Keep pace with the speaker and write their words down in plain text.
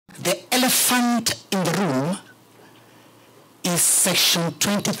elephant in the room is Section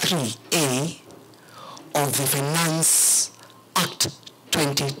 23A of the Finance Act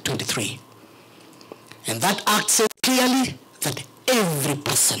 2023. And that act says clearly that every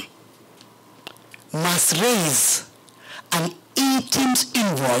person must raise an e-Teams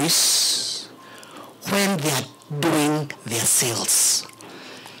invoice when they are doing their sales.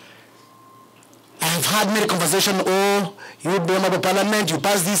 I have had many conversations, oh, you member of parliament, you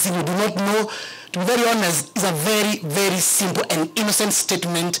pass this thing, you do not know. To be very honest, it's a very, very simple and innocent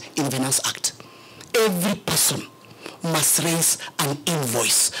statement in the Finance Act. Every person must raise an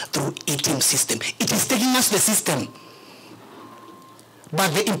invoice through e-Teams system. It is taking us the system.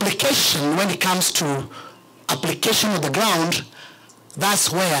 But the implication when it comes to application on the ground,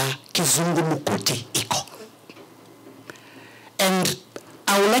 that's where Kizungu Mukuti iko. And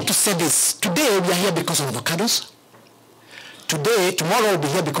I would like to say this. Today we are here because of avocados. Tomorrow we'll be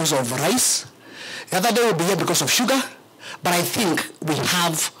here because of rice. The other day we'll be here because of sugar. But I think we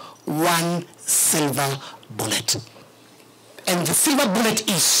have one silver bullet. And the silver bullet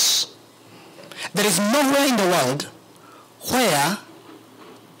is, there is nowhere in the world where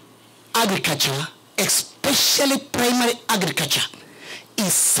agriculture, especially primary agriculture,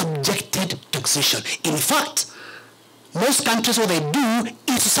 is subjected to taxation. In fact, most countries, what they do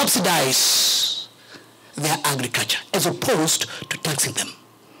is to subsidize their agriculture as opposed to taxing them.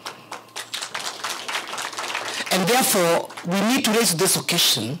 And therefore, we need to raise this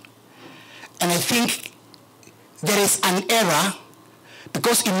occasion, and I think there is an error,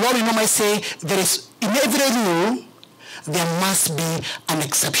 because in law we normally say there is, in every rule, there must be an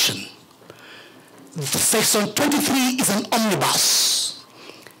exception. Section 23 is an omnibus.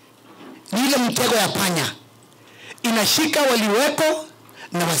 Ni ile mtego ya panya. Inashika waliweko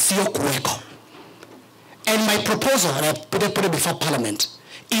na wasio kuweko. And my proposal, and I put it before Parliament,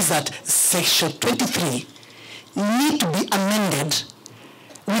 is that Section 23 need to be amended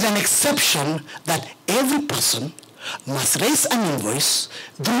with an exception that every person must raise an invoice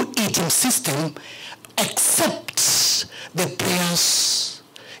through e-Teams system except the players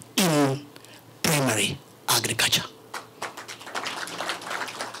in primary agriculture.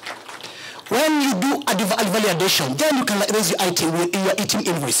 When you do a validation, then you can raise your e-Teams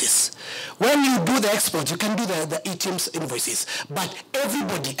invoices. When you do the export, you can do the e-Teams invoices. But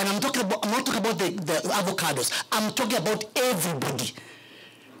everybody, and I'm not talking about the avocados, I'm talking about everybody.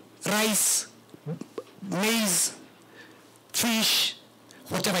 Rice, maize, fish,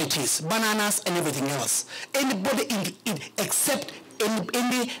 whatever it is, bananas and everything else. Anybody except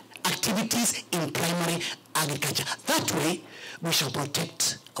any activities in primary agriculture. That way, we shall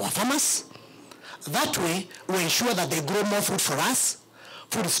protect our farmers. That way, we ensure that they grow more food for us.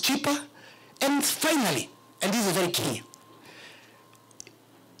 Food is cheaper. And finally, and this is very key,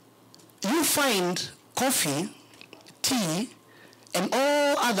 you find coffee, tea, and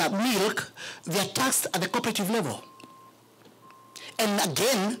all other milk, they are taxed at the cooperative level. And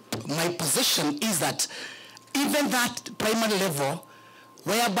again, my position is that even that primary level,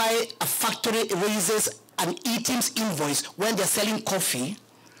 whereby a factory raises an e-Teams invoice when they're selling coffee,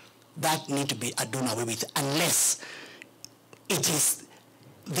 that need to be done away with, unless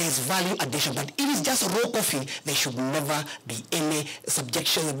there's value addition. But if it's just raw coffee, there should never be any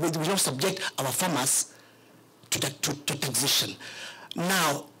subjection. We don't subject our farmers to taxation.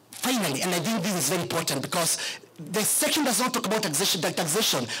 Now, finally, and I think this is very important because the section does not talk about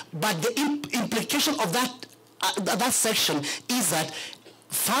taxation, but the implication of that section is that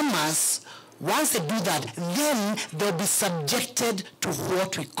farmers, once they do that, then they'll be subjected to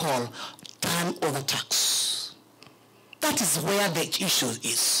what we call turnover tax. That is where the issue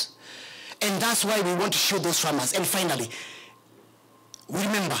is. And that's why we want to show those farmers. And finally,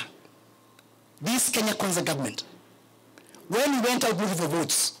 remember, this Kenya Kwanza government, when we went out looking for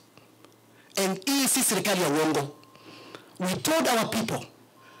votes, and EEC serikali ya uongo, we told our people,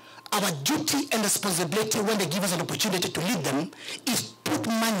 our duty and responsibility when they give us an opportunity to lead them is put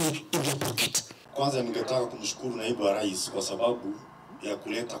money in their pocket. Kwanza ningetaka kumshukuru naibu wa rais kwa sababu ya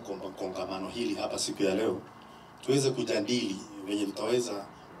kuleta kongamano hili hapa siku ya leo. Tuweze kujadili venye tutaweza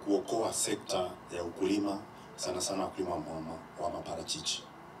kuokoa sekta ya ukulima, sana sana ukulima wa maparachichi.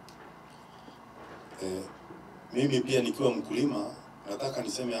 Mimi pia nikiwa mkulima, nataka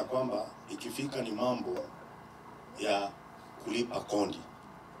niseme ya kwamba ikifika ni mambo ya kulipa kodi,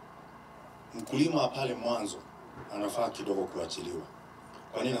 mkulima pale mwanzo anafaa kidogo kuachiliwa.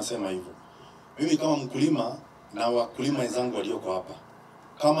 Kwa nini nasema hivyo? Mimi kama mkulima na wakulima wenzangu walioko hapa,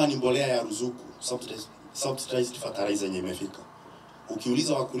 kama ni mbolea ya ruzuku, subsidized fertilizer yenye imefika,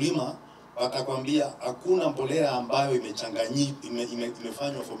 ukiuliza wakulima watakwambia hakuna mbolea ambayo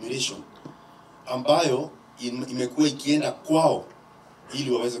imefanywa formulation ambayo imekuwa ikienda kwao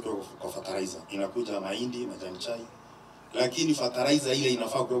ili waweze kwa fertilizer. Inakuja mahindi, majani chai, lakini fertilizer ile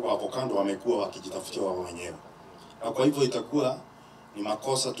inafaa kwa avocado wamekuwa wakijitafutia wao wenyewe. Na kwa hivyo itakuwa ni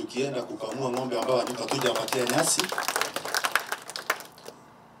makosa tukienda kukamua ng'ombe ambao hatutakuja wapatia nyasi.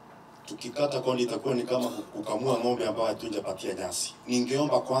 Tukikata kondi itakuwa ni kama kukamua ng'ombe ambao hatujapatia nyasi.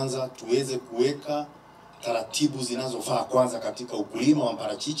 Ningeomba kwanza tuweze kuweka taratibu zinazofaa kwanza katika ukulima wa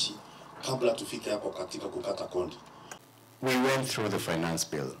parachichi kabla tufike hapo katika kukata kondi. We went through the finance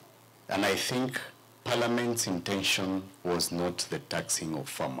bill, and I think Parliament's intention was not the taxing of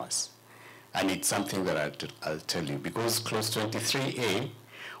farmers. And it's something that I'll tell you, because clause 23A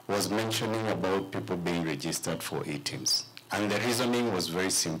was mentioning about people being registered for ATMs. And the reasoning was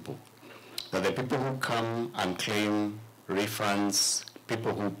very simple, that the people who come and claim refunds,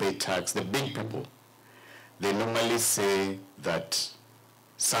 people who pay tax, the big people, they normally say that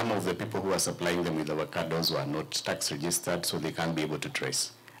some of the people who are supplying them with avocados were not tax registered, so they can't be able to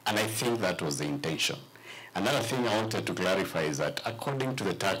trace. And I think that was the intention. Another thing I wanted to clarify is that according to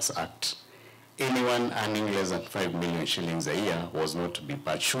the Tax Act, anyone earning less than 5 million shillings a year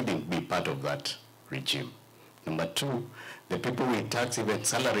shouldn't be part of that regime. Number two, the people we tax, even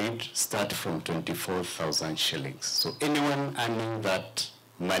salaried, start from 24,000 shillings. So anyone earning that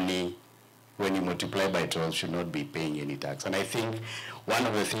money, when you multiply by 12, should not be paying any tax. And I think one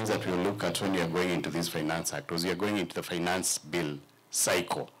of the things that we'll look at when we are going into this Finance Act, as we are going into the finance bill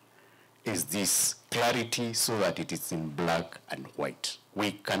cycle, is this clarity so that it is in black and white.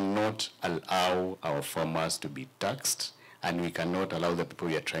 We cannot allow our farmers to be taxed, and we cannot allow the people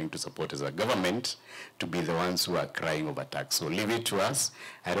we are trying to support as a government to be the ones who are crying over tax. So leave it to us.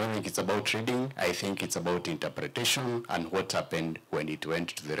 I don't think it's about reading. I think it's about interpretation and what happened when it went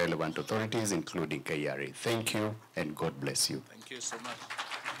to the relevant authorities, including KRA. Thank you, and God bless you. Thank you so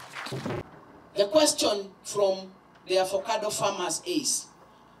much. The question from the avocado farmers is,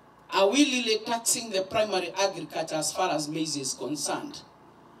 are we really taxing the primary agriculture as far as maize is concerned?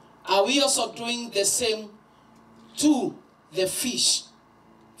 Are we also doing the same to the fish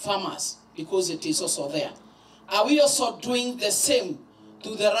farmers, because it is also there? Are we also doing the same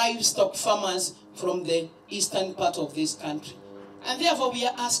to the livestock farmers from the eastern part of this country? And therefore we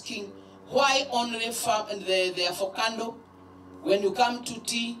are asking, why only the avocado? When you come to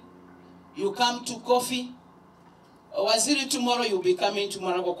tea, you come to coffee. Waziri, tomorrow you'll be coming to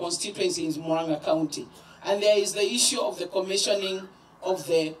Marago constituency in Murang'a County. And there is the issue of the commissioning of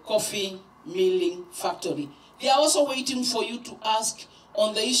the coffee milling factory. They are also waiting for you to ask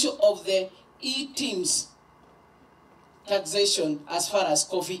on the issue of the e-teams taxation as far as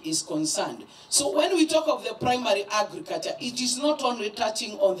coffee is concerned. So when we talk of the primary agriculture, it is not only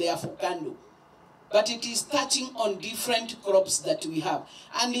touching on the avocado, but it is touching on different crops that we have.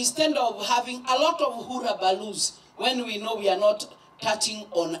 And instead of having a lot of hura balloos, when we know we are not touching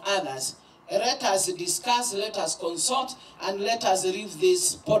on others, let us discuss, let us consult, and let us leave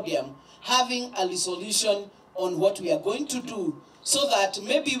this podium having a resolution on what we are going to do, so that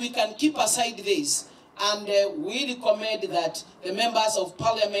maybe we can keep aside this, and we recommend that the members of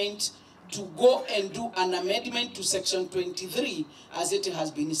parliament to go and do an amendment to section 23 as it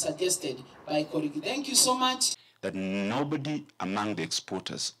has been suggested by colleague. Thank you so much. That nobody among the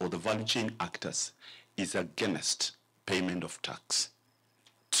exporters or the value chain actors is against payment of tax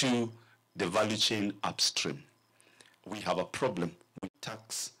to the value chain upstream. We have a problem with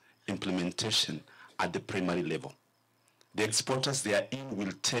tax implementation at the primary level. The exporters they are in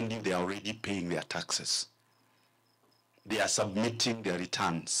will tell you they are already paying their taxes. They are submitting their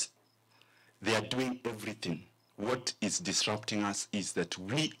returns. They are doing everything. What is disrupting us is that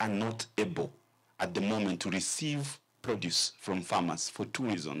we are not able at the moment to receive produce from farmers for two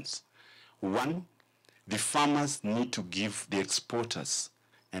reasons. One, the farmers need to give the exporters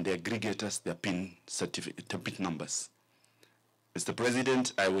and the aggregators their PIN numbers. Mr.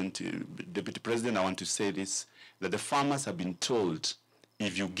 President, Deputy President, I want to say this, that the farmers have been told,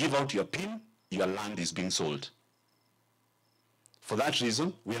 if you give out your PIN, your land is being sold. For that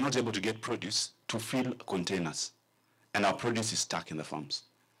reason, we are not able to get produce to fill containers, and our produce is stuck in the farms.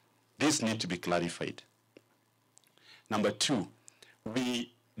 This needs to be clarified. Number two,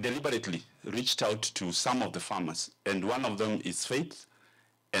 we deliberately reached out to some of the farmers, and one of them is Faith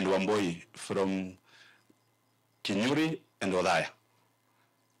and Wamboi from Kinyuri and Odaya,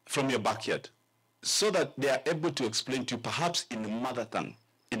 from your backyard, so that they are able to explain to you, perhaps in a mother tongue,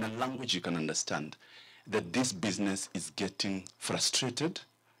 in a language you can understand, that this business is getting frustrated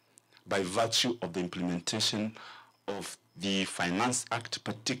by virtue of the implementation of the Finance Act,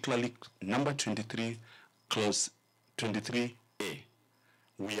 particularly number 23, clause 23A,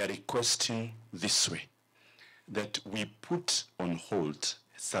 we are requesting this way, that we put on hold,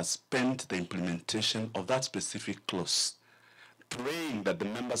 suspend the implementation of that specific clause, praying that the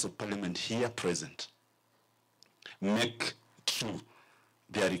members of parliament here present make true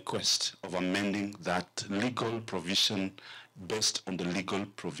their request of amending that legal provision based on the legal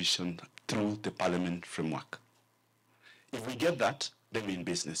provision through the parliament framework. If we get that, then we're in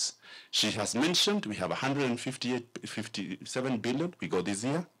business. She has mentioned we have 157 billion we got this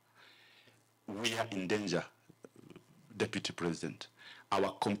year. We are in danger, Deputy President.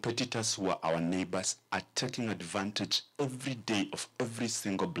 Our competitors who are our neighbors are taking advantage every day of every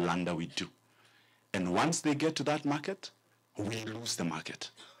single blunder we do. And once they get to that market, we lose the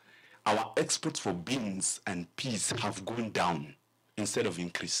market. Our exports for beans and peas have gone down instead of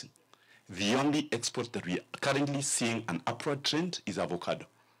increasing. The only export that we are currently seeing an upward trend is avocado.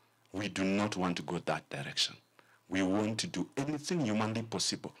 We do not want to go that direction. We want to do anything humanly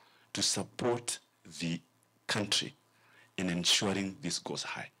possible to support the country in ensuring this goes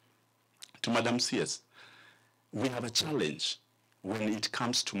high. To Madam CS, we have a challenge when it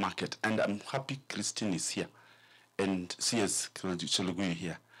comes to market, and I'm happy Christine is here, and CS Chelugui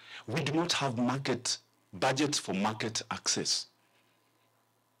here. We do not have market budgets for market access.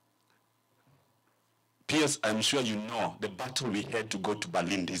 Piers, I'm sure you know the battle we had to go to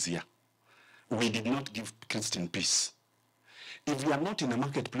Berlin this year. We did not give Christine peace. If we are not in a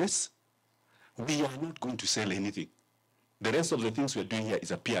marketplace, we are not going to sell anything. The rest of the things we're doing here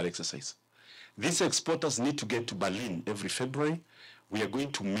is a PR exercise. These exporters need to get to Berlin every February. We are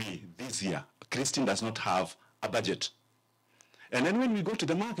going to May this year. Christine does not have a budget. And then when we go to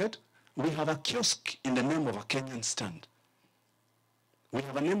the market, we have a kiosk in the name of a Kenyan stand. We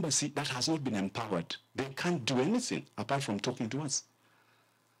have an embassy that has not been empowered. They can't do anything apart from talking to us.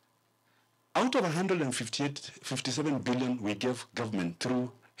 Out of 57 billion we gave government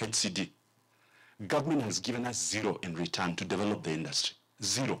through HCD, government has given us zero in return to develop the industry.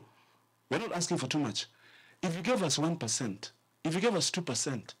 Zero. We're not asking for too much. If you give us 1%, if you give us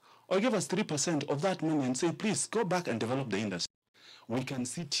 2%, or give us 3% of that money and say, please go back and develop the industry, we can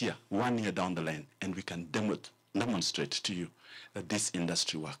sit here 1 year down the line and we can demonstrate to you that this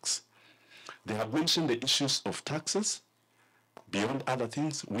industry works. They have mentioned the issues of taxes. Beyond other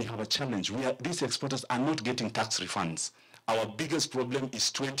things, we have a challenge. These exporters are not getting tax refunds. Our biggest problem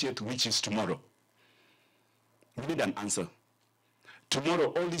is 20th, which is tomorrow. We need an answer.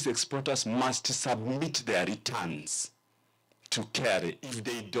 Tomorrow, all these exporters must submit their returns to carry. If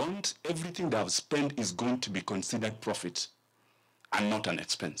they don't, everything they have spent is going to be considered profit and not an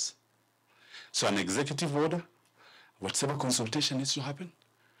expense. So an executive order, whatever consultation needs to happen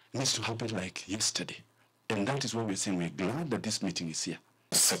like yesterday. And that is what we're saying. We're glad that this meeting is here.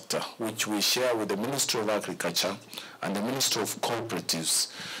 Sector, which we share with the Ministry of Agriculture and the Ministry of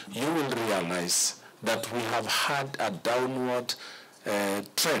Cooperatives, you will realize that we have had a downward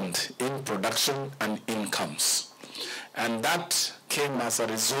trend in production and incomes. And that came as a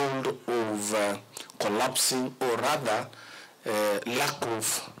result of collapsing, or rather lack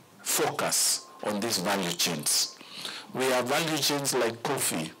of focus on these value chains. We have value chains like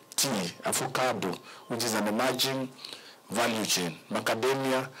coffee, tea, avocado, which is an emerging value chain,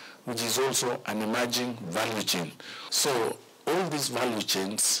 macadamia, which is also an emerging value chain. So all these value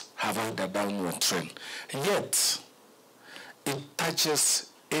chains have had a downward trend. Yet, it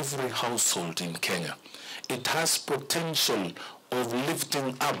touches every household in Kenya. It has potential of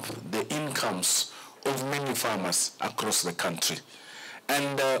lifting up the incomes of many farmers across the country.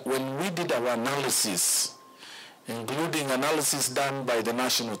 And when we did our analysis, including analysis done by the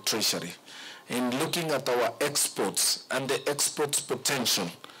National Treasury, in looking at our exports and the exports potential,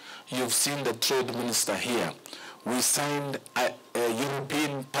 you've seen the Trade Minister here. We signed a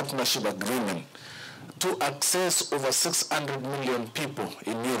European Partnership Agreement to access over 600 million people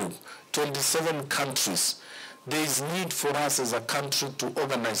in Europe, 27 countries. There is need for us as a country to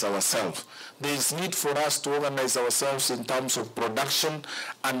organize ourselves. There is need for us to organize ourselves in terms of production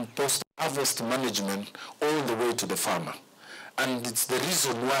and post-harvest management all the way to the farmer. And it's the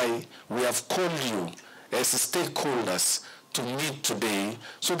reason why we have called you as stakeholders to meet today,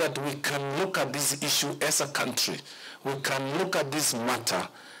 so that we can look at this issue as a country. We can look at this matter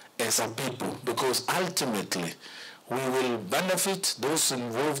as a people, because ultimately we will benefit, those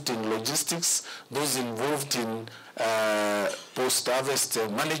involved in logistics, those involved in post-harvest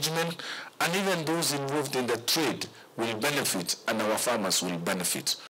management, and even those involved in the trade will benefit, and our farmers will benefit.